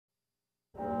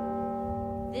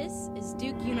This is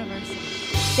Duke University.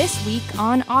 This week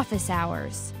on Office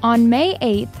Hours. On May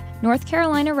 8th, North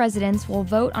Carolina residents will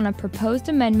vote on a proposed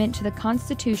amendment to the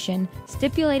Constitution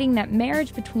stipulating that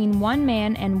marriage between one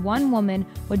man and one woman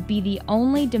would be the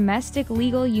only domestic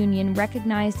legal union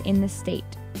recognized in the state.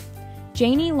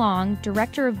 Janie Long,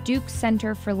 director of Duke's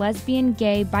Center for Lesbian,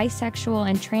 Gay, Bisexual,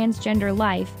 and Transgender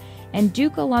Life, and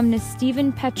Duke alumnus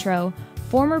Steven Petrow,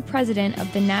 former president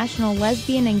of the National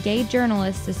Lesbian and Gay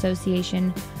Journalists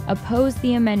Association, opposed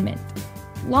the amendment.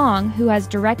 Long, who has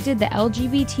directed the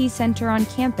LGBT Center on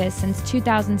campus since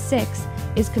 2006,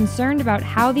 is concerned about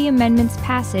how the amendment's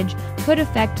passage could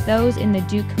affect those in the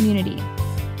Duke community.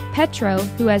 Petrow,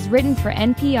 who has written for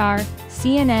NPR,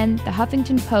 CNN, the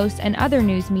Huffington Post, and other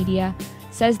news media,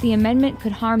 says the amendment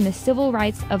could harm the civil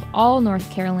rights of all North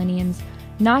Carolinians,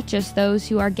 not just those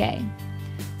who are gay.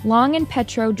 Long and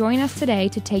Petrow join us today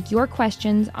to take your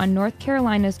questions on North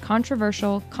Carolina's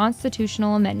controversial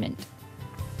constitutional amendment.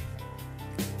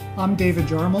 I'm David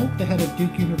Jarmul, the head of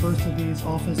Duke University's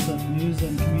Office of News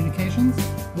and Communications.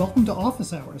 Welcome to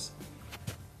Office Hours.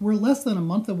 We're less than a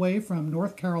month away from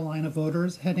North Carolina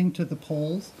voters heading to the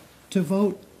polls to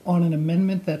vote on an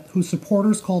amendment whose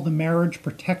supporters call the Marriage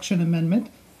Protection Amendment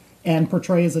and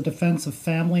portray as a defense of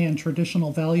family and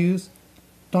traditional values.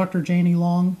 Dr. Janie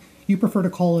Long, you prefer to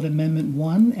call it Amendment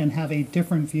 1 and have a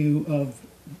different view of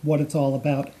what it's all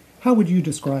about. How would you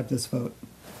describe this vote?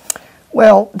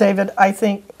 Well, David, I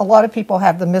think a lot of people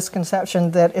have the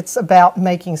misconception that it's about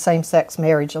making same-sex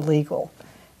marriage illegal.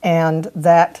 And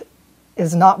that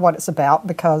is not what it's about,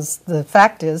 because the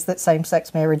fact is that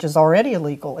same-sex marriage is already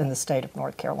illegal in the state of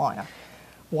North Carolina.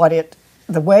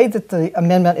 The way that the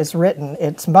amendment is written,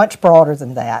 it's much broader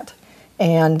than that.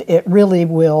 And it really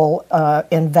will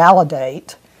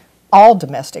invalidate all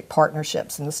domestic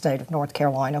partnerships in the state of North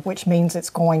Carolina, which means it's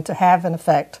going to have an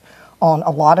effect on a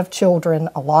lot of children,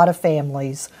 a lot of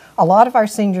families, a lot of our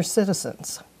senior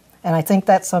citizens. And I think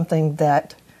that's something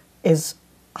that is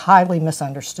highly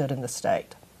misunderstood in the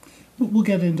state. We'll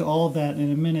get into all of that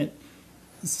in a minute.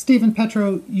 Steven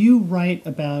Petrow, you write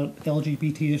about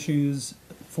LGBT issues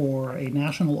for a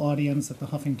national audience at the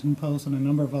Huffington Post and a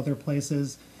number of other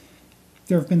places.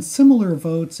 There have been similar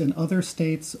votes in other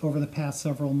states over the past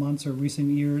several months or recent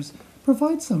years.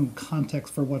 Provide some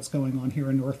context for what's going on here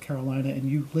in North Carolina,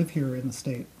 and you live here in the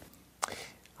state.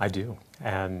 I do,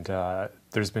 and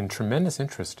there's been tremendous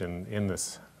interest in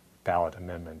this ballot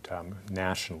amendment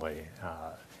nationally.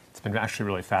 It's been actually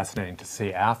really fascinating to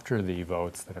see after the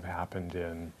votes that have happened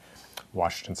in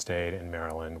Washington State and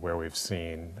Maryland, where we've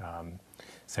seen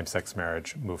same-sex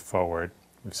marriage move forward.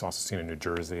 We've also seen in New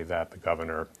Jersey that the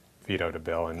governor vetoed a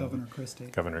bill, and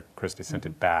Governor Christie sent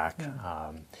it back.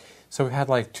 Yeah. So we've had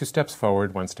like 2 steps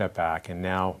forward, 1 step back, and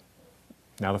now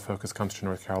the focus comes to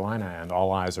North Carolina, and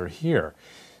all eyes are here.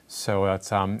 So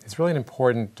it's really an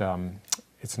important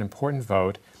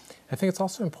vote. I think it's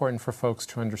also important for folks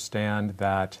to understand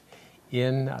that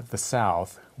in the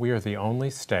South, we are the only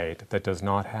state that does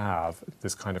not have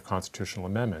this kind of constitutional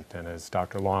amendment. And as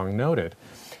Dr. Long noted,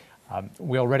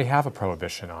 we already have a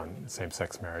prohibition on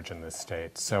same-sex marriage in this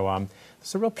state. So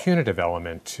there's a real punitive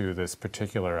element to this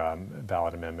particular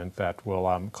ballot amendment that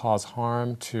will cause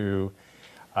harm to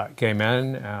gay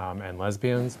men and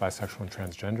lesbians, bisexual and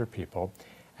transgender people.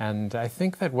 And I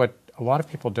think that what a lot of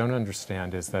people don't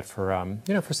understand is that for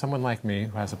someone like me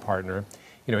who has a partner,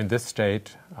 in this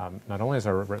state, not only is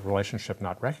our relationship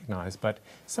not recognized, but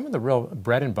some of the real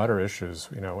bread and butter issues,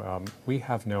 we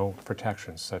have no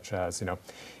protections, such as,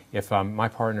 if my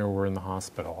partner were in the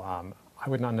hospital, I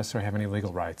would not necessarily have any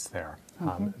legal rights there.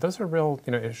 Those are real,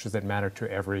 issues that matter to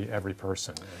every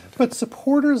person. But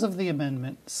supporters of the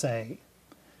amendment say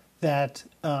that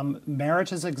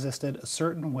marriage has existed a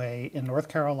certain way in North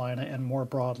Carolina and more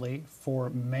broadly for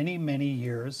many, many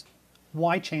years.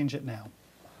 Why change it now?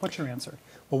 What's your answer?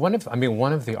 Well,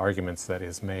 one of the arguments that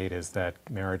is made is that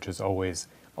marriage has always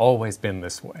been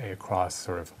this way across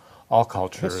sort of all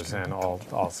cultures and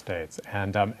all states,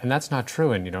 and that's not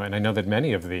true. And and I know that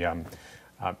many of the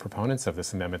proponents of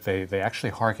this amendment they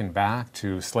actually harken back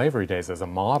to slavery days as a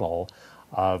model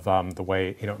of the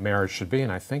way marriage should be.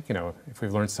 And I think if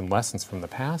we've learned some lessons from the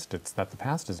past, it's that the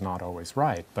past is not always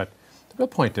right. But the real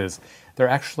point is there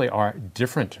actually are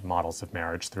different models of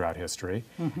marriage throughout history,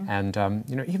 and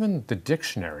even the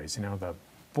dictionaries, the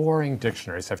boring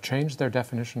dictionaries have changed their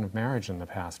definition of marriage in the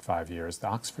past 5 years. The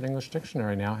Oxford English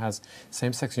Dictionary now has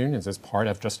same-sex unions as part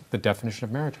of just the definition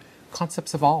of marriage.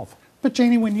 Concepts evolve. But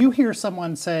Janie, when you hear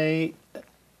someone say,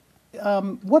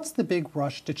 what's the big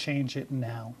rush to change it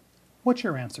now? What's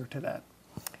your answer to that?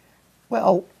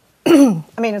 Well,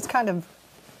 it's kind of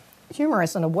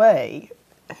humorous in a way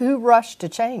who rushed to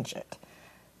change it?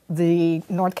 The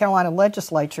North Carolina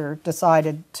legislature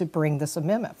decided to bring this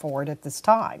amendment forward at this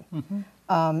time.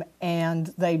 And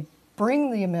they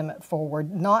bring the amendment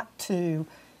forward not to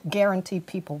guarantee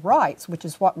people rights, which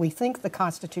is what we think the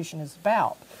Constitution is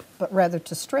about, but rather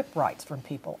to strip rights from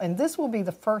people. And this will be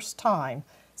the first time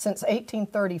since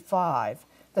 1835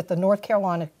 that the North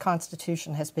Carolina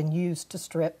Constitution has been used to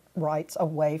strip rights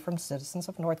away from citizens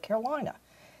of North Carolina.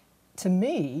 To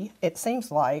me, it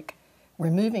seems like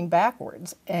we're moving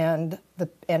backwards, and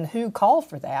who called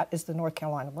for that is the North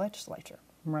Carolina legislature.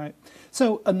 Right.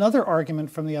 So another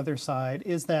argument from the other side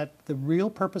is that the real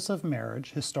purpose of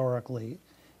marriage, historically,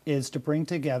 is to bring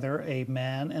together a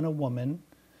man and a woman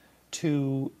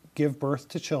to give birth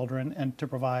to children and to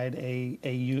provide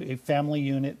a family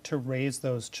unit to raise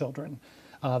those children.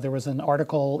 There was an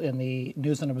article in the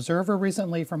News and Observer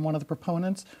recently from one of the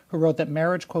proponents who wrote that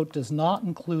marriage, quote, does not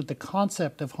include the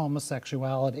concept of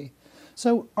homosexuality.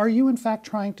 So are you in fact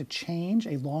trying to change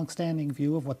a longstanding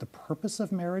view of what the purpose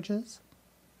of marriage is?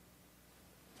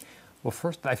 Well,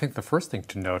 first, I think the first thing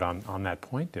to note on that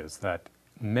point is that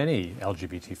many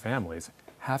LGBT families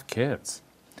have kids.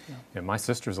 Yeah. You know, my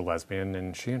sister's a lesbian,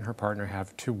 and she and her partner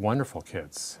have two wonderful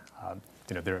kids.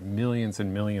 You know, there are millions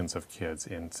and millions of kids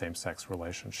in same-sex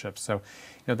relationships. So,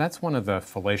 you know, that's one of the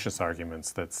fallacious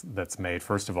arguments that's made.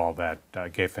 First of all,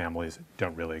 that gay families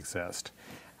don't really exist,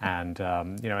 and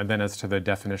you know, and then as to the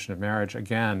definition of marriage,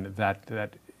 again,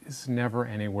 that is never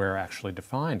anywhere actually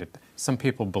defined. Some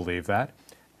people believe that,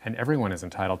 and everyone is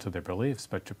entitled to their beliefs,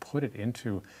 but to put it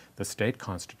into the state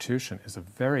constitution is a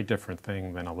very different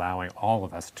thing than allowing all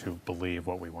of us to believe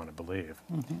what we want to believe.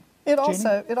 Mm-hmm.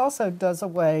 It also does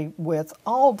away with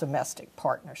all domestic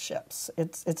partnerships.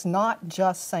 It's not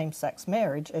just same-sex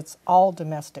marriage, it's all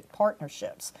domestic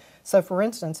partnerships. So for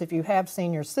instance, if you have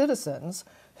senior citizens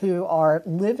who are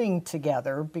living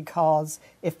together because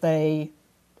if they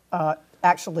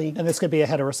actually... And this could be a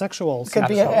heterosexual. Could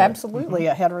be absolutely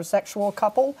a heterosexual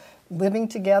couple living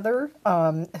together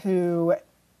who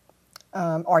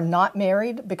are not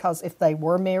married, because if they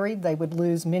were married, they would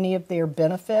lose many of their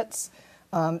benefits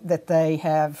that they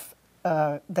have,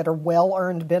 that are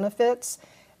well-earned benefits,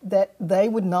 that they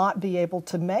would not be able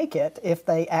to make it if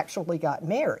they actually got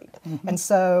married. Mm-hmm. And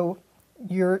so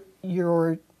you're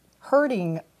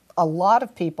hurting a lot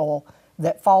of people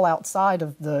that fall outside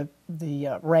of the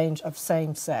range of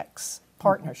same-sex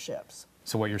partnerships.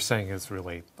 So what you're saying is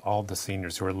really all the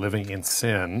seniors who are living in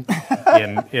sin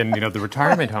in you know, the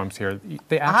retirement homes here,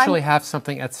 they actually have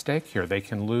something at stake here. They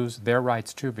can lose their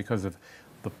rights too because of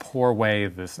the poor way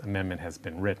this amendment has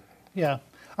been written. Yeah.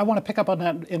 I want to pick up on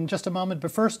that in just a moment,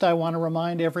 but first I want to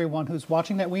remind everyone who's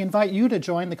watching that we invite you to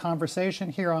join the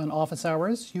conversation here on Office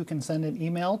Hours. You can send an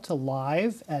email to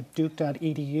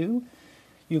live@duke.edu.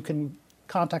 You can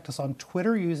contact us on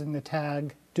Twitter using the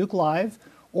tag DukeLive,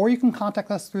 or you can contact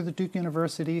us through the Duke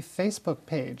University Facebook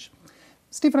page.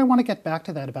 Stephen, I want to get back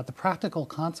to that about the practical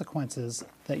consequences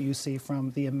that you see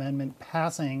from the amendment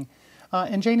passing.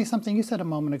 And Janie, something you said a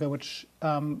moment ago, which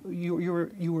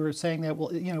you were saying that,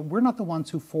 well, you know, we're not the ones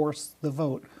who force the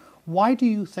vote. Why do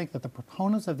you think that the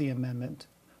proponents of the amendment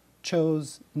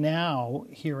chose now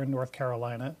here in North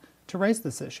Carolina to raise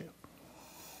this issue?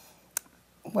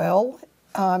 Well,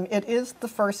 it is the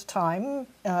first time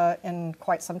in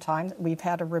quite some time that we've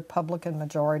had a Republican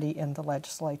majority in the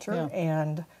legislature,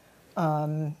 and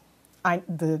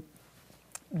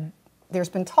there's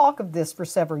been talk of this for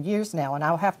several years now, and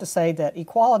I'll have to say that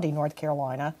Equality North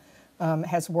Carolina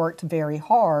has worked very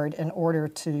hard in order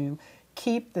to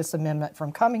keep this amendment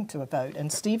from coming to a vote. And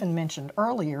Stephen mentioned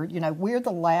earlier, you know, we're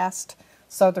the last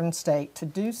southern state to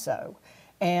do so.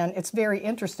 And it's very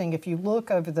interesting, if you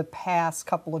look over the past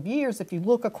couple of years, if you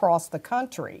look across the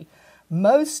country,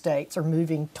 most states are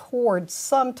moving towards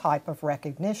some type of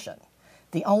recognition.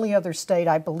 The only other state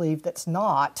I believe that's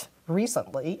not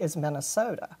recently is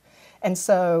Minnesota. And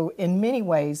so in many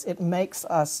ways, it makes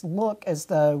us look as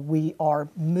though we are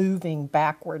moving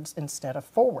backwards instead of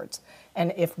forwards.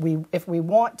 And if we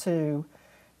want to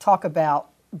talk about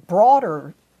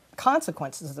broader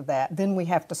consequences of that, then we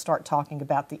have to start talking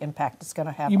about the impact it's going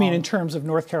to have. You mean in terms of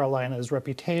North Carolina's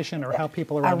reputation, or how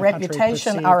people around the country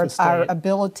perceive our the state? Our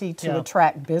ability to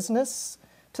attract business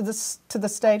to the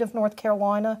state of North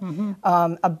Carolina.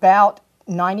 Mm-hmm. About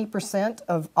 90%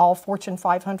 of all Fortune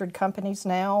 500 companies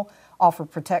now offer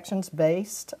protections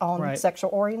based on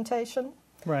sexual orientation.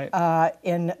 Right.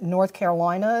 In North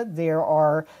Carolina, there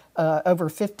are over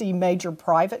 50 major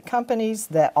private companies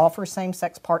that offer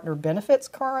same-sex partner benefits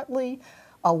currently.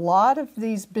 A lot of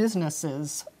these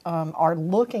businesses are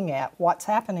looking at what's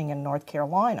happening in North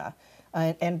Carolina.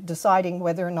 and deciding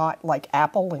whether or not, like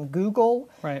Apple and Google,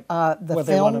 Right. the whether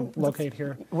they film, want to locate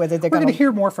here. whether they're We're going going to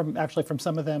hear more from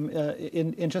some of them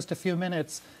in just a few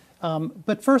minutes.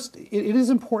 But first, it is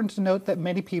important to note that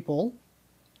many people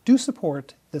do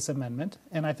support this amendment,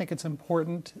 and I think it's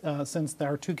important, since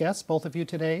our two guests, both of you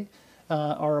today,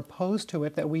 are opposed to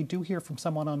it, that we do hear from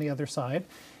someone on the other side.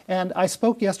 And I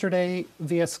spoke yesterday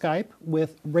via Skype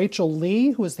with Rachel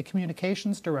Lee, who is the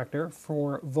communications director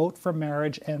for Vote for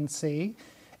Marriage NC.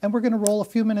 And we're going to roll a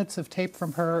few minutes of tape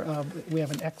from her. We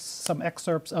have some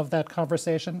excerpts of that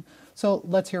conversation. So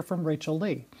let's hear from Rachel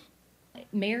Lee.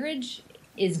 Marriage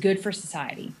is good for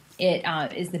society. It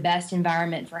is the best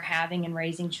environment for having and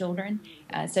raising children.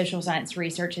 Social science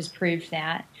research has proved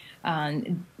that.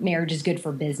 Marriage is good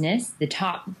for business. The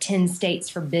top 10 states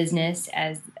for business,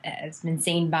 as has been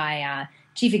seen by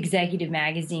Chief Executive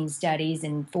Magazine studies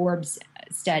and Forbes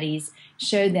studies,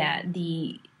 show that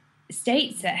the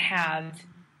states that have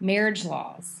marriage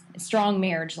laws, strong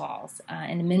marriage laws,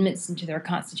 and amendments into their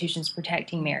constitutions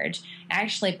protecting marriage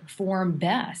actually perform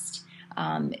best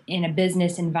in a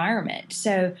business environment.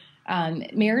 So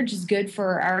marriage is good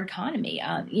for our economy.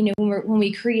 When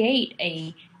we create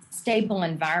a stable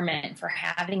environment for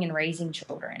having and raising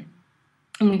children,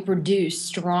 and we produce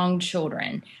strong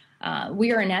children,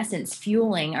 we are in essence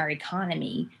fueling our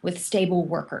economy with stable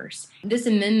workers. This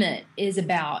amendment is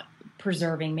about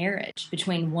preserving marriage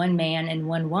between one man and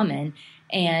one woman,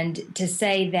 and to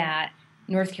say that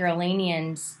North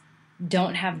Carolinians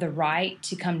don't have the right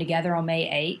to come together on May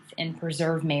 8th and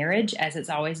preserve marriage as it's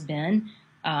always been,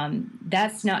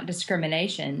 that's not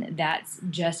discrimination. That's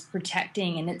just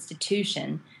protecting an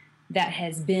institution that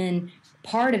has been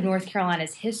part of North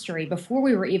Carolina's history before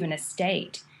we were even a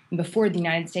state, and before the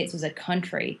United States was a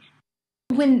country.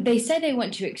 When they say they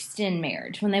want to extend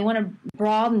marriage, when they want to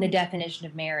broaden the definition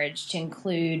of marriage to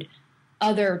include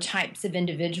other types of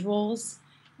individuals,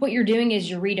 what you're doing is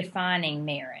you're redefining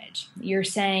marriage. You're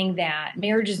saying that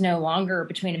marriage is no longer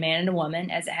between a man and a woman,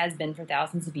 as it has been for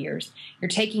thousands of years. You're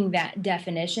taking that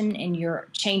definition and you're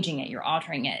changing it, you're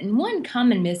altering it. And one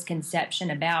common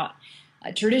misconception about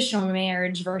traditional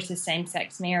marriage versus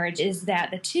same-sex marriage is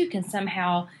that the two can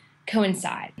somehow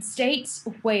coincide. States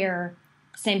where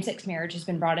same-sex marriage has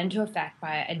been brought into effect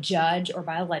by a judge or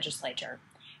by a legislature,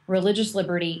 religious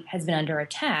liberty has been under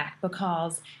attack,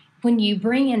 because when you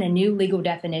bring in a new legal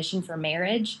definition for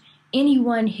marriage,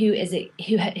 anyone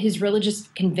whose religious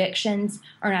convictions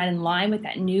are not in line with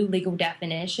that new legal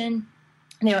definition,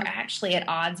 they're actually at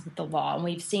odds with the law. And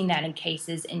we've seen that in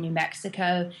cases in New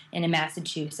Mexico and in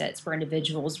Massachusetts, where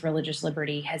individuals' religious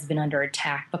liberty has been under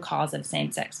attack because of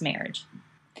same-sex marriage.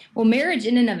 Well, marriage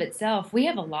in and of itself, we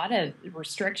have a lot of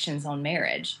restrictions on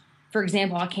marriage. For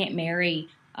example, I can't marry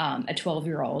a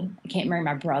 12-year-old. I can't marry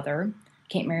my brother. I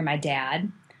can't marry my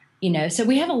dad. So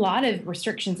we have a lot of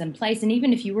restrictions in place. And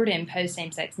even if you were to impose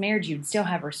same-sex marriage, you'd still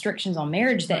have restrictions on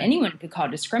marriage that anyone could call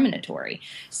discriminatory.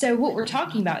 So what we're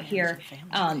talking about here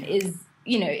is,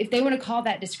 if they want to call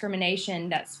that discrimination,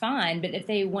 that's fine. But if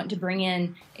they want to bring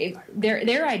in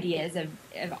their ideas of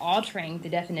altering the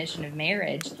definition of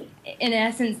marriage, in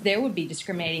essence, there would be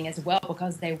discriminating as well,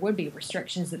 because there would be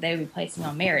restrictions that they would be placing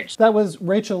on marriage. That was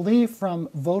Rachel Lee from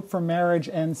Vote for Marriage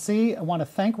NC. I want to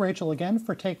thank Rachel again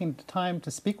for taking the time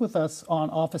to speak with us on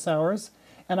Office Hours.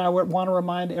 And I would want to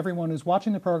remind everyone who's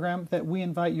watching the program that we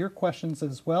invite your questions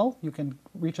as well. You can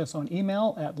reach us on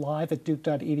email at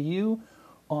live@duke.edu,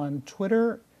 on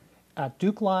Twitter at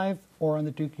Duke Live, or on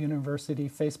the Duke University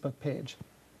Facebook page.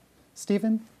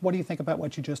 Stephen, what do you think about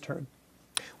what you just heard?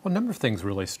 Well, a number of things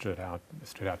really stood out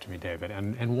to me, David,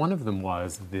 and one of them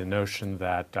was the notion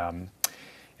that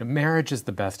marriage is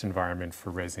the best environment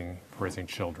for raising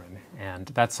children, and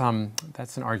that's an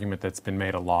argument that's been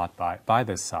made a lot by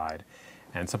this side,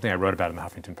 and something I wrote about in the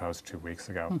Huffington Post 2 weeks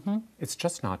ago. Mm-hmm. It's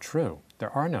just not true.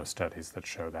 There are no studies that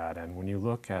show that, and when you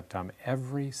look at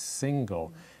every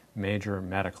single major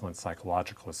medical and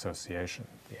psychological association,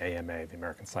 the AMA, the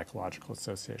American Psychological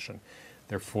Association,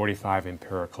 there are 45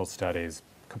 empirical studies,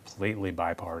 completely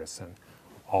bipartisan.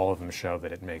 All of them show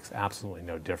that it makes absolutely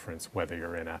no difference whether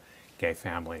you're in a gay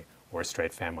family or a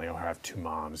straight family, or have two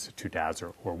moms, two dads,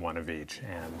 or one of each.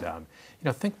 And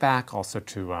think back also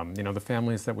to the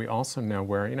families that we also know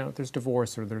where there's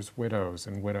divorce or there's widows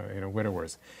and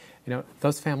widowers.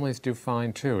 Those families do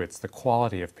fine too. It's the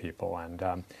quality of people. And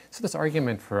so this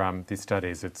argument for these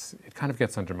studies, it kind of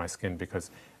gets under my skin,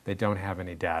 because they don't have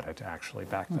any data to actually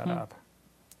back that up.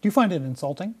 Do you find it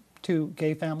insulting to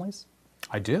gay families?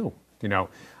 I do. I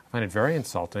find it very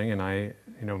insulting, and I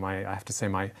have to say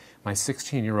my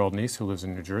 16-year-old niece who lives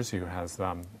in New Jersey, who has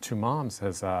two moms,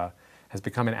 has has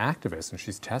become an activist, and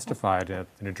she's testified at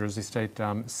the New Jersey State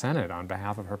Senate on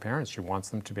behalf of her parents. She wants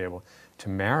them to be able to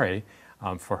marry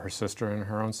for her sister and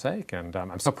her own sake, and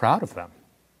I'm so proud of them.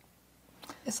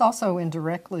 It's also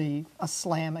indirectly a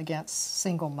slam against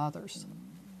single mothers.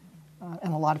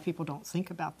 And a lot of people don't think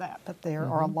about that, but there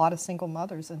are a lot of single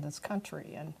mothers in this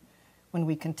country. And when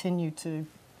we continue to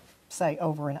say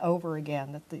over and over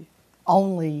again that the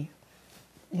only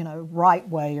right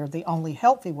way or the only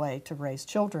healthy way to raise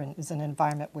children is an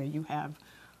environment where you have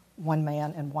one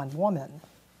man and one woman,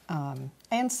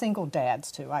 and single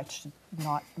dads too. I should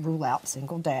not rule out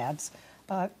single dads.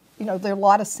 There are a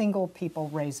lot of single people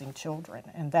raising children,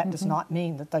 and that does not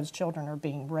mean that those children are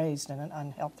being raised in an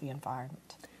unhealthy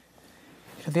environment.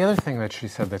 The other thing that she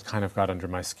said that kind of got under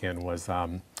my skin was,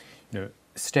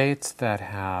 states that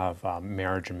have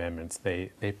marriage amendments, they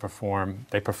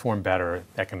perform better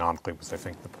economically, was I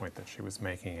think the point that she was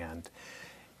making. And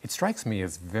it strikes me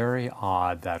as very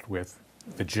odd that with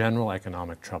the general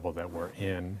economic trouble that we're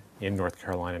in North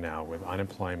Carolina now, with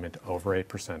unemployment over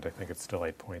 8%, I think it's still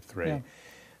 8.3,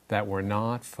 that we're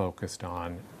not focused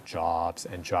on jobs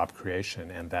and job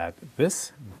creation, and that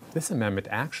this amendment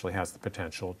actually has the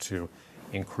potential to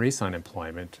increase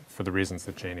unemployment for the reasons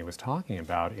that Janie was talking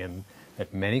about, in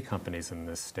that many companies in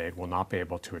this state will not be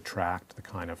able to attract the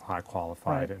kind of high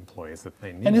qualified employees that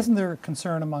they need. And isn't there a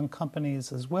concern among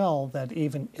companies as well that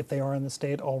even if they are in the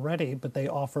state already, but they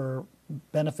offer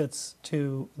benefits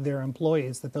to their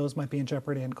employees, that those might be in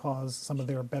jeopardy and cause some of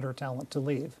their better talent to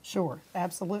leave? Sure,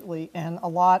 absolutely. And a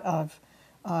lot of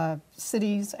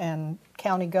cities and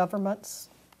county governments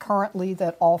currently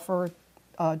that offer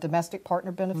domestic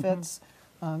partner benefits,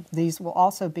 these will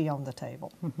also be on the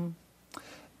table.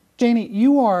 Janie,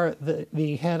 you are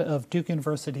the head of Duke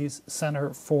University's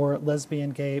Center for Lesbian,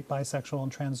 Gay, Bisexual,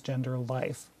 and Transgender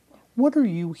Life. What are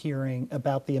you hearing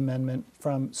about the amendment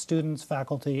from students,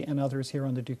 faculty, and others here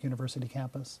on the Duke University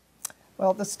campus?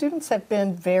 Well, the students have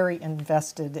been very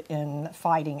invested in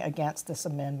fighting against this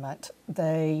amendment.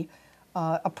 They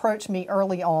approached me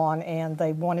early on, and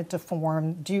they wanted to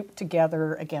form Duke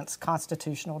Together Against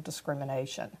Constitutional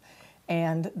Discrimination.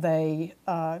 And they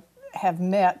have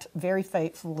met very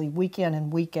faithfully week in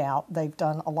and week out. They've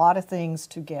done a lot of things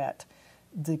to get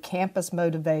the campus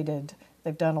motivated.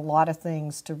 They've done a lot of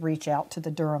things to reach out to the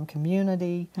Durham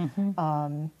community.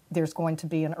 There's going to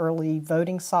be an early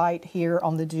voting site here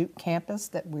on the Duke campus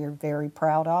that we're very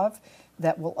proud of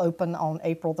that will open on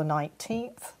April the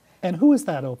 19th. And who is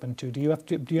that open to? Do you have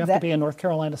to be a North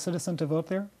Carolina citizen to vote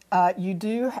there? You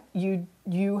do.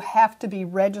 You have to be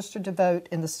registered to vote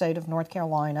in the state of North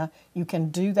Carolina. You can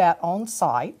do that on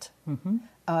site.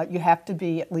 You have to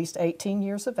be at least 18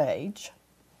 years of age.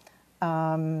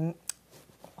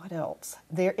 What else?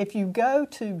 If you go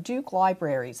to Duke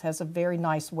Libraries, has a very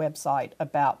nice website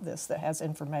about this that has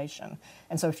information.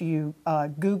 And so if you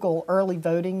Google early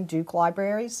voting Duke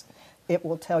Libraries, it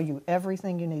will tell you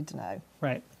everything you need to know.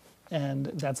 Right. And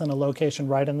that's in a location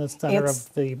right in the center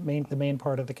of the main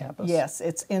part of the campus. Yes,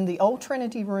 it's in the old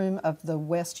Trinity room of the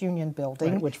West Union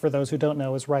building. Right, which for those who don't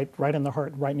know is right in the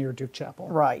heart, right near Duke Chapel.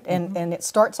 Right, and it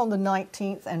starts on the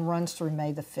 19th and runs through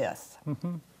May the 5th.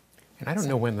 And I don't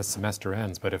know when the semester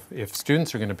ends, but if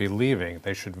students are going to be leaving,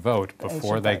 they should vote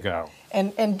before they go.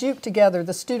 And Duke Together,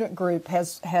 the student group,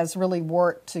 has really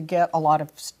worked to get a lot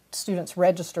of students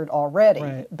registered already.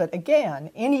 Right. But again,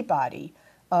 anybody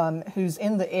who's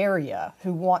in the area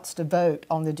who wants to vote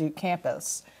on the Duke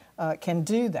campus can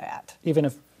do that. Even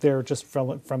if they're just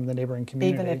from the neighboring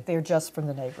community. Even if they're just from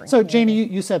the neighboring So, community.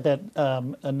 Janie, you said that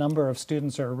a number of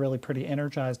students are really pretty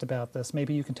energized about this.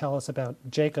 Maybe you can tell us about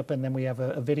Jacob, and then we have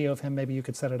a video of him. Maybe you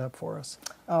could set it up for us.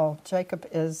 Oh, Jacob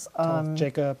is...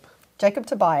 Jacob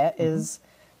Tobias is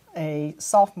a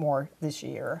sophomore this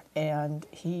year, and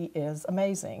he is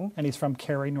amazing. And he's from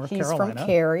Cary, North Carolina. He's from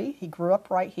Cary. He grew up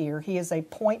right here. He is a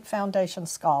Point Foundation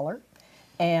scholar,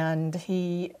 and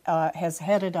he has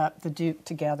headed up the Duke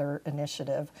Together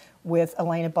initiative with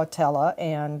Elena Botella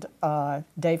and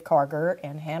Dave Carger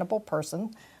and Hannibal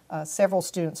Person. Several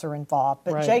students are involved,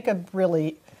 but Jacob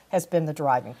really has been the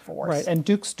driving force. Right, and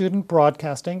Duke Student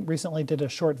Broadcasting recently did a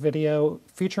short video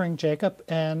featuring Jacob,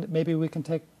 and maybe we can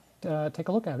take a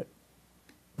look at it.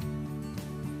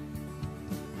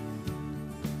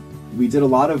 We did a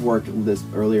lot of work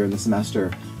earlier in the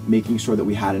semester making sure that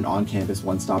we had an on-campus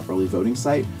one-stop early voting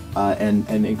site, and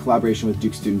in collaboration with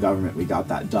Duke Student Government we got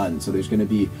that done. So there's going to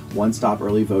be one-stop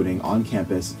early voting on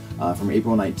campus from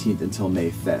April 19th until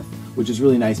May 5th. which is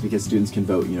really nice because students can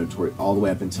vote, all the way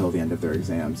up until the end of their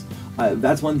exams.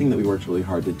 That's one thing that we worked really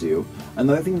hard to do.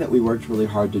 Another thing that we worked really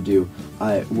hard to do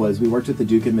was we worked with the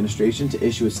Duke administration to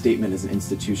issue a statement as an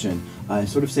institution,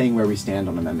 sort of saying where we stand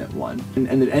on Amendment 1.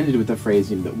 And it ended with the phrase,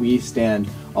 that we stand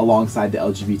alongside the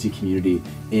LGBT community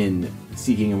in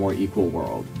seeking a more equal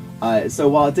world. So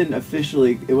while it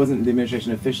wasn't the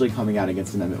administration officially coming out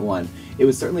against Amendment 1, it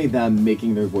was certainly them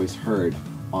making their voice heard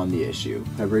on the issue.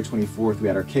 February 24th, we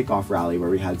had our kickoff rally where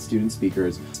we had student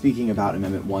speakers speaking about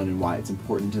Amendment 1 and why it's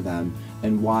important to them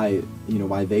and why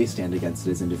they stand against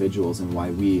it as individuals and why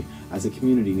we as a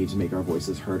community need to make our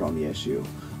voices heard on the issue.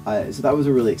 So that was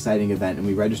a really exciting event, and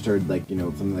we registered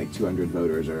something like 200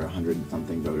 voters or 100 and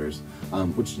something voters,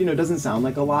 which doesn't sound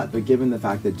like a lot, but given the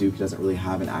fact that Duke doesn't really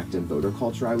have an active voter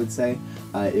culture, I would say,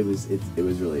 it was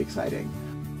really exciting.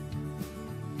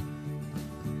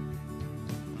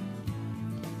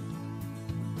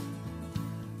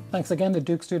 Thanks again to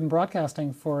Duke Student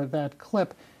Broadcasting for that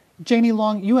clip. Janie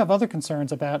Long, you have other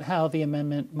concerns about how the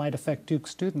amendment might affect Duke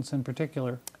students in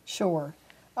particular. Sure.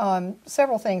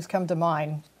 Several things come to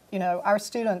mind. Our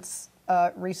students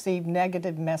receive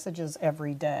negative messages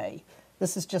every day.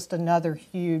 This is just another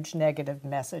huge negative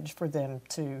message for them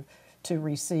to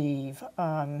receive.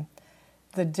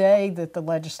 The day that the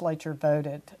legislature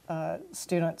voted,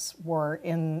 students were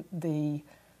in the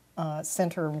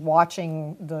center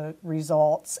watching the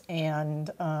results,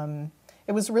 and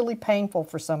it was really painful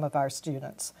for some of our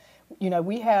students.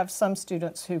 We have some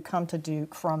students who come to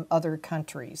Duke from other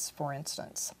countries, for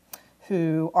instance,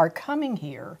 who are coming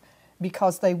here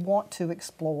because they want to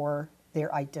explore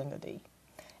their identity.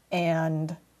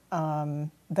 And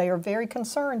they are very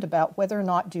concerned about whether or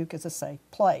not Duke is a safe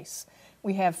place.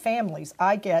 We have families.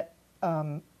 I get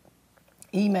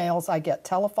emails, I get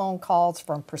telephone calls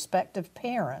from prospective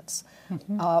parents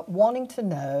wanting to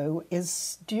know,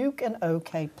 is Duke an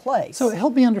okay place? So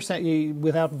help me understand you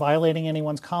without violating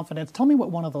anyone's confidence. Tell me what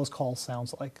one of those calls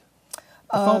sounds like.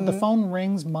 The phone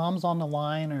rings, mom's on the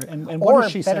line, and what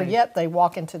does she say? Or better yet, they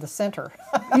walk into the center.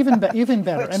 even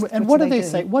better. And what do they do.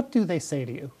 say? What do they say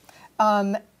to you?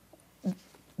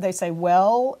 They say,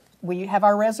 well, we have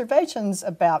our reservations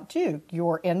about Duke.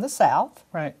 You're in the South.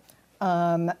 Right.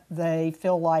 They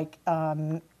feel like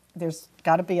there's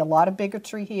got to be a lot of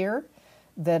bigotry here,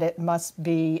 that it must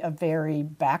be a very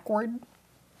backward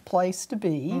place to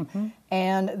be.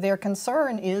 And their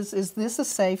concern is this a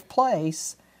safe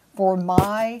place for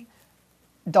my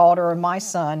daughter or my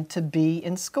son to be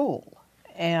in school?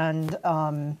 And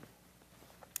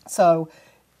so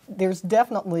there's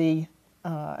definitely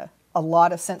a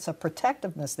lot of sense of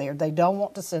protectiveness there. They don't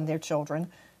want to send their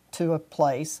children to a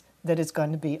place that is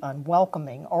going to be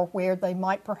unwelcoming or where they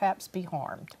might perhaps be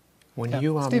harmed. When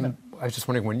you, I was just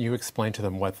wondering, when you explained to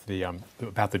them what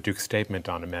about the Duke statement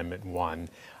on Amendment 1,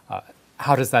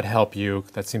 how does that help you?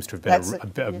 That seems to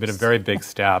have been a very big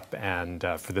step, and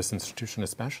for this institution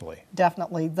especially.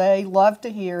 Definitely. They love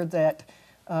to hear that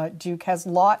Duke has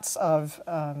lots of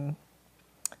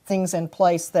things in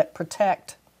place that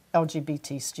protect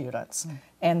LGBT students.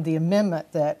 And the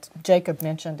amendment that Jacob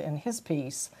mentioned in his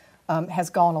piece has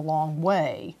gone a long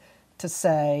way to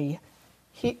say,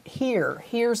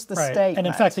 here's the statement. And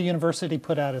in fact, the university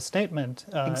put out a statement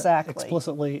exactly.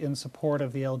 explicitly in support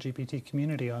of the LGBT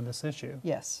community on this issue.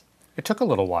 Yes. It took a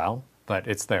little while, but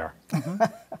it's there.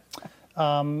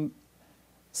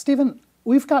 Stephen,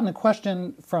 we've gotten a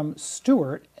question from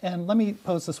Stuart, and let me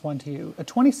pose this one to you. A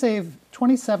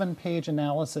 27-page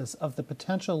analysis of the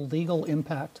potential legal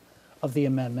impact of the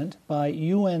amendment by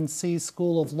UNC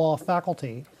School of Law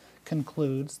faculty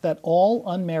concludes that all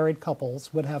unmarried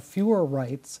couples would have fewer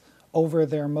rights over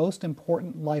their most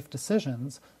important life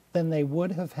decisions than they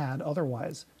would have had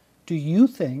otherwise. Do you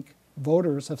think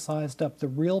voters have sized up the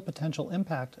real potential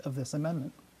impact of this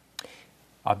amendment?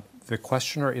 The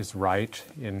questioner is right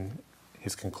in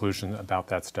his conclusion about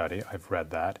that study. I've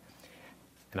read that.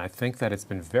 And I think that it's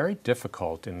been very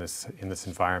difficult in this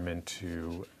environment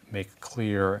to make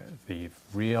clear the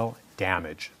real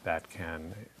damage that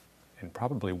can and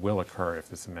probably will occur if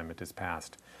this amendment is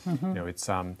passed.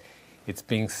 It's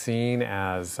being seen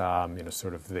as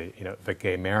sort of the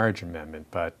gay marriage amendment,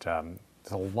 but there's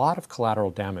a lot of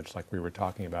collateral damage, like we were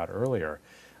talking about earlier.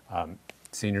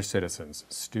 Senior citizens,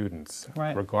 students,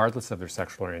 regardless of their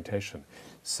sexual orientation.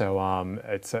 So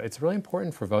it's really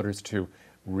important for voters to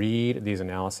read these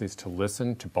analyses, to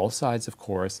listen to both sides, of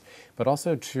course, but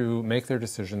also to make their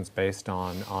decisions based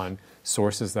on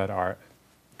sources that are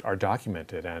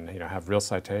documented and have real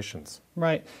citations.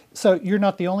 Right. So you're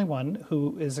not the only one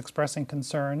who is expressing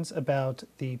concerns about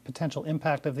the potential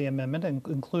impact of the amendment,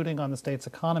 including on the state's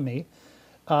economy.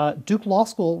 Duke Law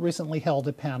School recently held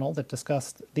a panel that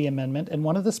discussed the amendment, and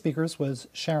one of the speakers was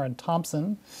Sharon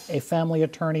Thompson, a family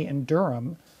attorney in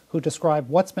Durham, who described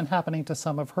what's been happening to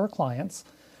some of her clients.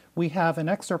 We have an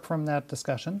excerpt from that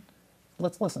discussion.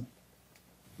 Let's listen.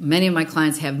 Many of my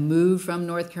clients have moved from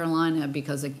North Carolina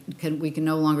because we can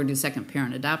no longer do second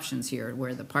parent adoptions here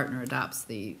where the partner adopts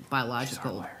the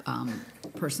biological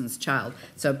person's child.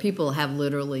 So people have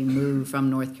literally moved from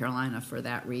North Carolina for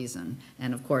that reason.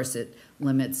 And of course it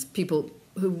limits people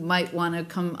who might want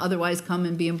to otherwise come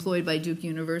and be employed by Duke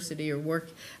University or work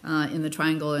in the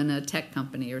Triangle in a tech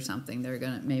company or something. They're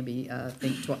going to maybe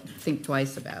think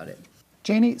twice about it.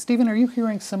 Janie, Steven, are you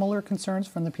hearing similar concerns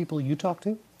from the people you talk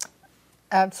to?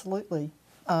 Absolutely.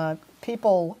 I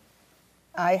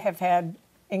have had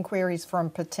inquiries from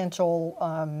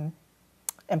potential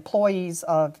employees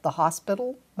of the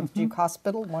hospital, of Duke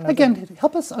Hospital. Again,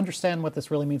 help us understand what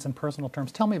this really means in personal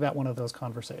terms. Tell me about one of those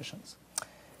conversations.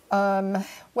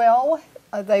 Well,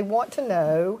 they want to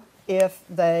know if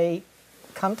they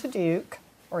come to Duke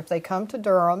or if they come to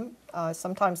Durham.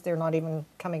 Sometimes they're not even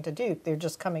coming to Duke, they're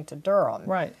just coming to Durham.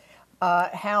 Right.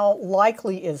 How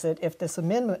likely is it, if this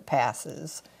amendment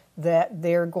passes, that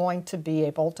they're going to be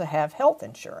able to have health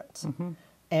insurance?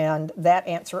 And that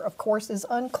answer, of course, is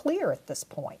unclear at this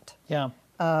point. Yeah.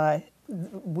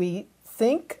 We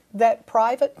think that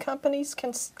private companies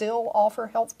can still offer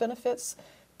health benefits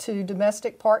to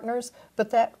domestic partners, but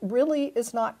that really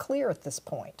is not clear at this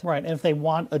point. Right, and if they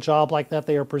want a job like that,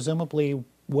 they are presumably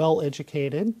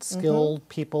well-educated, skilled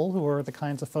people who are the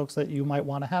kinds of folks that you might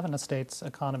want to have in a state's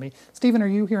economy. Steven, are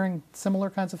you hearing similar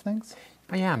kinds of things?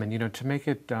 I am, and to make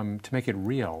it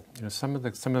real, some of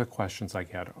the questions I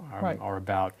get are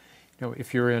about,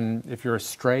 if you're a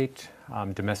straight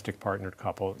domestic partnered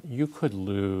couple, you could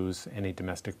lose any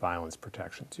domestic violence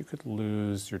protections. You could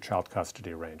lose your child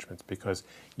custody arrangements because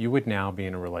you would now be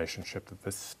in a relationship that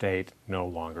the state no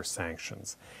longer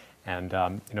sanctions. And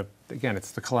again,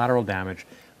 it's the collateral damage.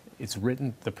 It's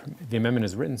written. The amendment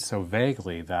is written so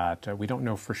vaguely that we don't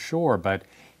know for sure, but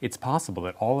it's possible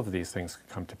that all of these things could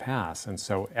come to pass. And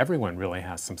so everyone really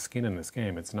has some skin in this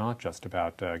game. It's not just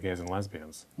about gays and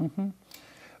lesbians.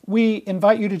 We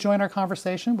invite you to join our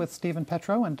conversation with Steven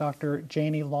Petrow and Dr.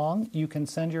 Janie Long. You can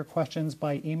send your questions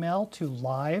by email to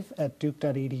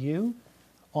live@duke.edu,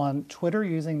 on Twitter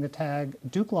using the tag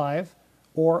DukeLive,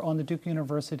 or on the Duke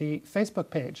University Facebook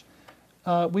page.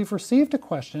 We've received a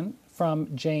question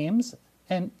from James,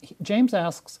 and James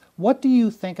asks, what do you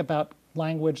think about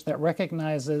language that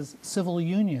recognizes civil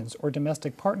unions or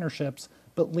domestic partnerships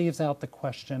but leaves out the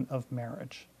question of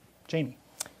marriage? Janie.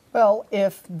 Well,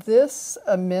 if this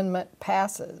amendment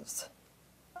passes,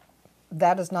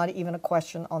 that is not even a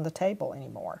question on the table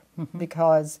anymore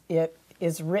because it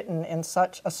is written in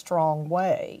such a strong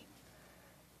way.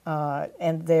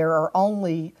 And there are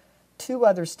only 2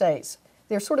 other states.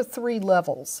 There are sort of 3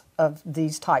 levels of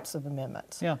these types of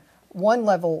amendments. Yeah. One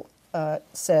level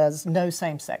says no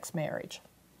same-sex marriage.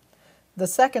 The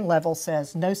second level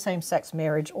says no same-sex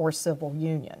marriage or civil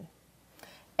union.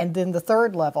 And then the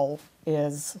third level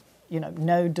is,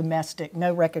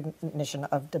 no recognition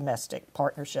of domestic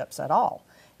partnerships at all.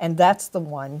 And that's the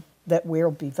one that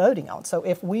we'll be voting on. So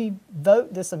if we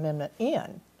vote this amendment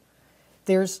in,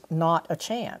 there's not a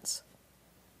chance,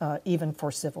 even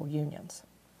for civil unions.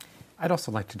 I'd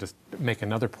also like to just make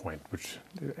another point, which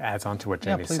adds on to what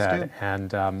Jamie said. Do.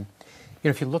 And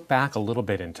if you look back a little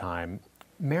bit in time,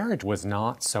 marriage was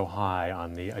not so high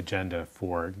on the agenda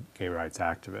for gay rights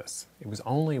activists. It was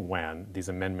only when these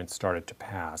amendments started to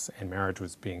pass and marriage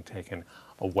was being taken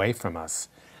away from us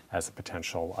as a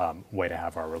potential way to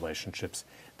have our relationships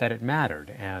that it mattered.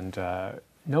 And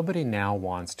nobody now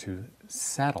wants to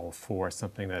settle for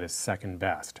something that is second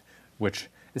best, which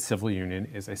a civil union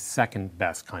is a second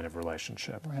best kind of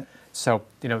relationship. Right. So,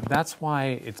 that's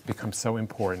why it's become so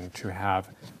important to have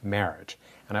marriage.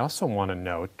 And I also want to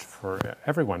note for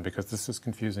everyone, because this is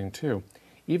confusing too,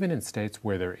 even in states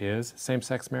where there is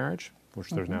same-sex marriage, which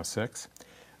there's now 6,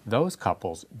 those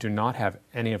couples do not have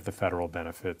any of the federal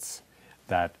benefits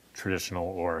that traditional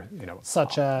or,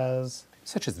 Such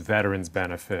as veterans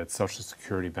benefits, Social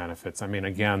Security benefits. I mean,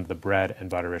 again, the bread and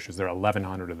butter issues, there are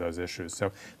 1,100 of those issues.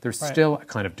 So there's still a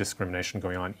kind of discrimination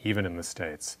going on even in the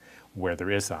states where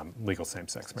there is legal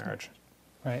same-sex marriage.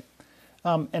 Right.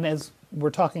 And as we're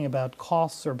talking about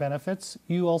costs or benefits,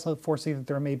 you also foresee that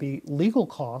there may be legal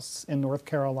costs in North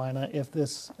Carolina if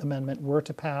this amendment were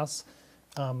to pass.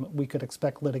 We could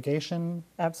expect litigation.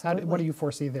 Absolutely. What do you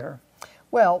foresee there?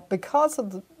 Well, because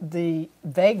of the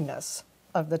vagueness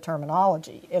of the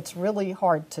terminology, it's really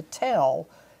hard to tell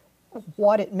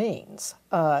what it means.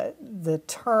 The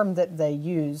term that they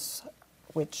use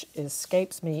which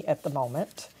escapes me at the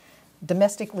moment,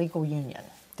 domestic legal union.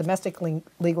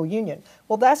 Legal union.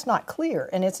 Well, that's not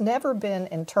clear, and it's never been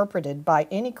interpreted by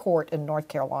any court in North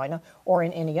Carolina or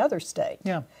in any other state.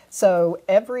 Yeah. So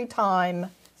every time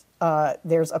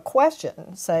there's a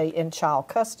question, say in child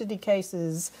custody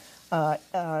cases,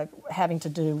 having to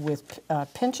do with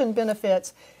pension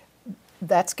benefits,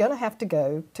 that's going to have to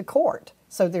go to court.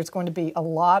 So there's going to be a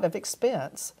lot of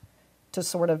expense to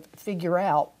sort of figure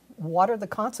out what are the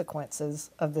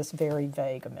consequences of this very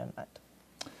vague amendment.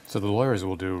 So the lawyers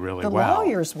will do really The well.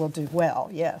 lawyers will do well,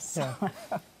 yes. Yeah.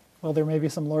 Well, there may be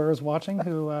some lawyers watching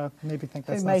who maybe think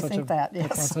that's not such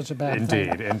a bad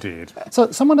thing. Indeed.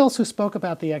 So someone else who spoke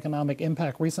about the economic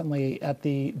impact recently at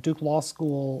the Duke Law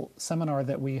School seminar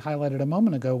that we highlighted a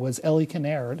moment ago was Ellie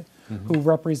Kinnaird, who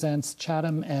represents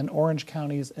Chatham and Orange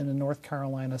counties in the North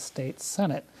Carolina State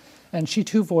Senate. And she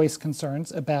too voiced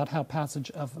concerns about how passage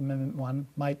of Amendment 1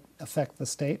 might affect the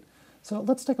state. So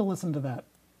let's take a listen to that.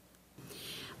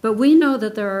 But we know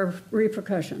that there are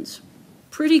repercussions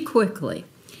pretty quickly.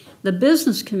 The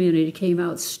business community came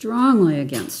out strongly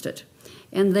against it,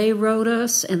 and they wrote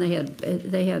us, and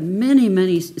they had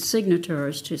many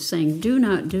signatories to saying, do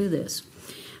not do this.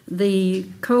 The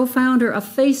co-founder of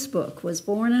Facebook was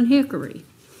born in Hickory,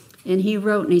 and he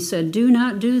wrote and he said, do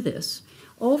not do this.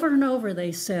 Over and over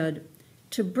they said,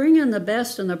 to bring in the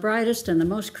best and the brightest and the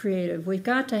most creative, we've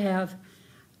got to have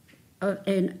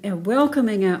a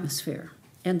welcoming atmosphere.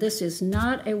 And this is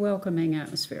not a welcoming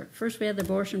atmosphere. First we had the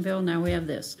abortion bill, now we have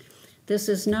this. This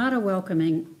is not a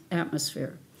welcoming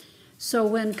atmosphere. So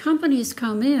when companies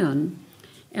come in,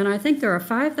 and I think there are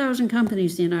 5,000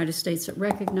 companies in the United States that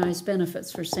recognize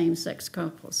benefits for same-sex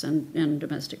couples and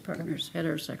domestic partners,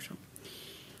 heterosexual.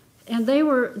 And they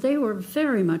were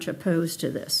very much opposed to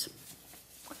this.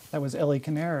 That was Ellie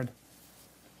Kinnaird.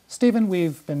 Steven,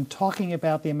 we've been talking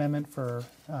about the amendment for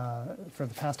the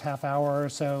past half hour or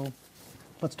so.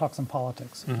 Let's talk some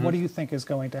politics. What do you think is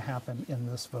going to happen in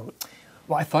this vote?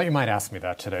 Well, I thought you might ask me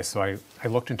that today, so I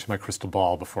looked into my crystal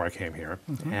ball before I came here.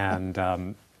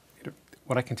 And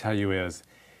what I can tell you is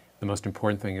the most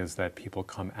important thing is that people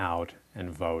come out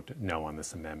and vote no on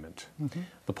this amendment.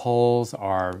 The polls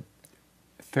are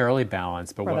fairly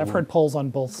balanced, but right, I've heard polls on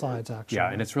both sides, actually.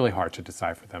 Yeah, and it's really hard to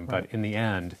decipher them. Right. But in the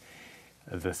end,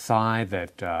 the side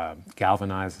that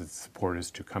galvanizes supporters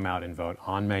to come out and vote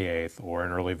on May 8th or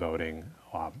in early voting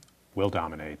will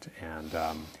dominate. And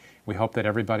we hope that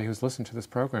everybody who's listened to this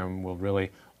program will really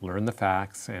learn the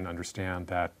facts and understand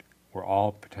that we're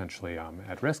all potentially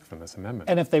at risk from this amendment.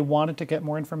 And if they wanted to get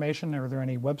more information, are there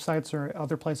any websites or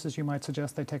other places you might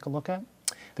suggest they take a look at?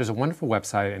 There's a wonderful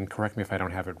website, and correct me if I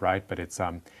don't have it right, but it's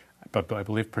but I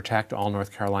believe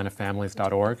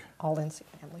protectallnorthcarolinafamilies.org.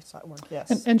 Allncfamilies.org,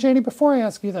 yes. And Janie, before I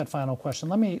ask you that final question,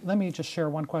 let me just share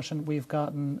one question we've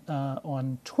gotten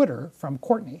on Twitter from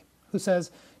Courtney, who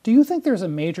says, do you think there's a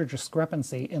major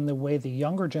discrepancy in the way the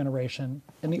younger generation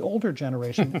and the older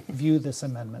generation view this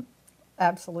amendment?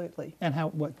 Absolutely. And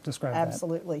what describe that?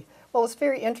 Absolutely. Well, it's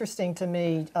very interesting to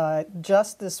me.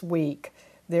 Just this week,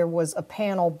 there was a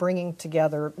panel bringing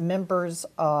together members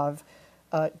of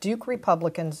Duke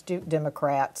Republicans, Duke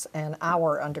Democrats, and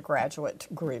our undergraduate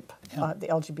group, the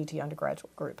LGBT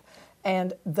undergraduate group.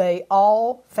 And they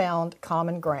all found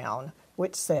common ground,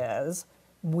 which says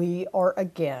we are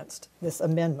against this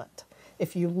amendment.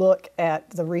 If you look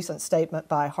at the recent statement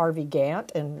by Harvey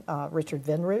Gantt and Richard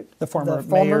Vinroot, the former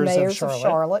mayors of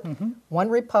Charlotte, one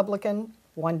Republican,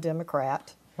 one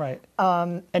Democrat. Right.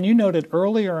 And you noted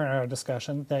earlier in our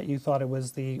discussion that you thought it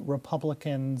was the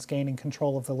Republicans gaining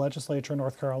control of the legislature in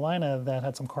North Carolina that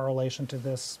had some correlation to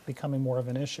this becoming more of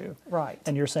an issue. Right.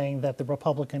 And you're saying that the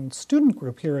Republican student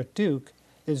group here at Duke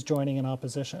is joining in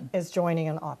opposition.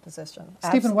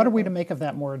 Stephen, what are we to make of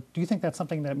that more? Do you think that's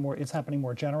something that is happening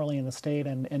more generally in the state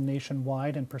and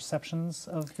nationwide in perceptions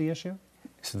of the issue?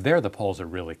 So there the polls are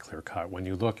really clear-cut. When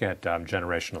you look at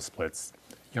generational splits,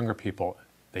 younger people,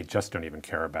 they just don't even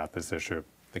care about this issue.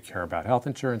 They care about health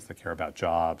insurance. They care about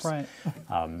jobs. Right.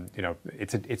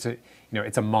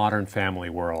 It's a modern family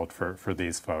world for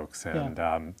these folks, and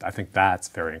I think that's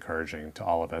very encouraging to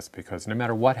all of us because no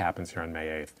matter what happens here on May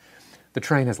 8th, the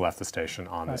train has left the station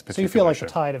on this particular issue. So you feel like the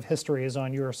tide of history is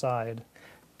on your side?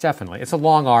 Definitely. It's a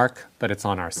long arc, but it's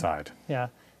on our side. Yeah.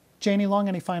 Janie Long,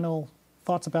 any final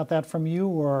thoughts about that from you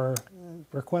or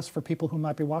requests for people who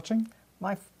might be watching?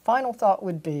 My final thought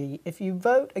would be, if you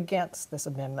vote against this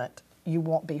amendment, you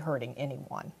won't be hurting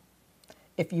anyone.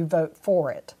 If you vote for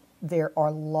it, there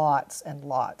are lots and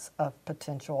lots of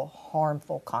potential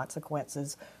harmful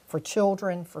consequences for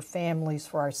children, for families,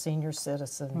 for our senior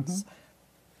citizens.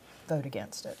 Vote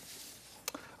against it.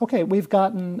 Okay, we've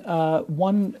gotten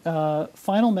one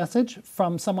final message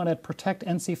from someone at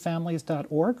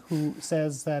protectncfamilies.org who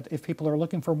says that if people are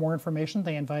looking for more information,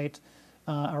 they invite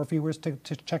our viewers to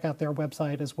check out their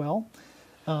website as well.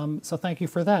 So thank you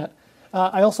for that.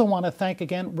 I also want to thank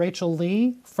again Rachel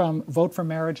Lee from Vote for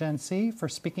Marriage NC for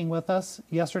speaking with us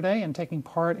yesterday and taking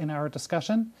part in our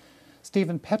discussion.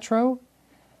 Steven Petrow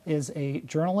is a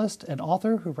journalist and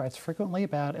author who writes frequently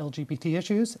about LGBT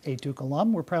issues, a Duke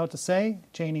alum, we're proud to say.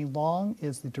 Janie Long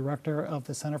is the director of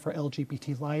the Center for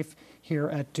LGBT Life here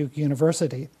at Duke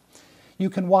University. You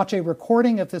can watch a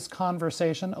recording of this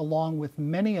conversation along with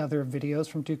many other videos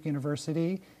from Duke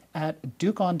University at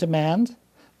Duke On Demand.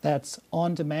 That's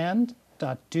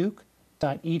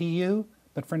ondemand.duke.edu.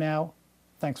 But for now,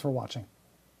 thanks for watching.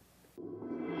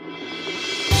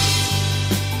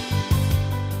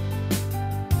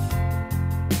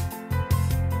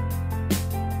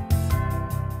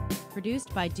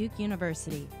 Produced by Duke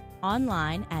University.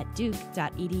 Online at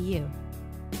duke.edu.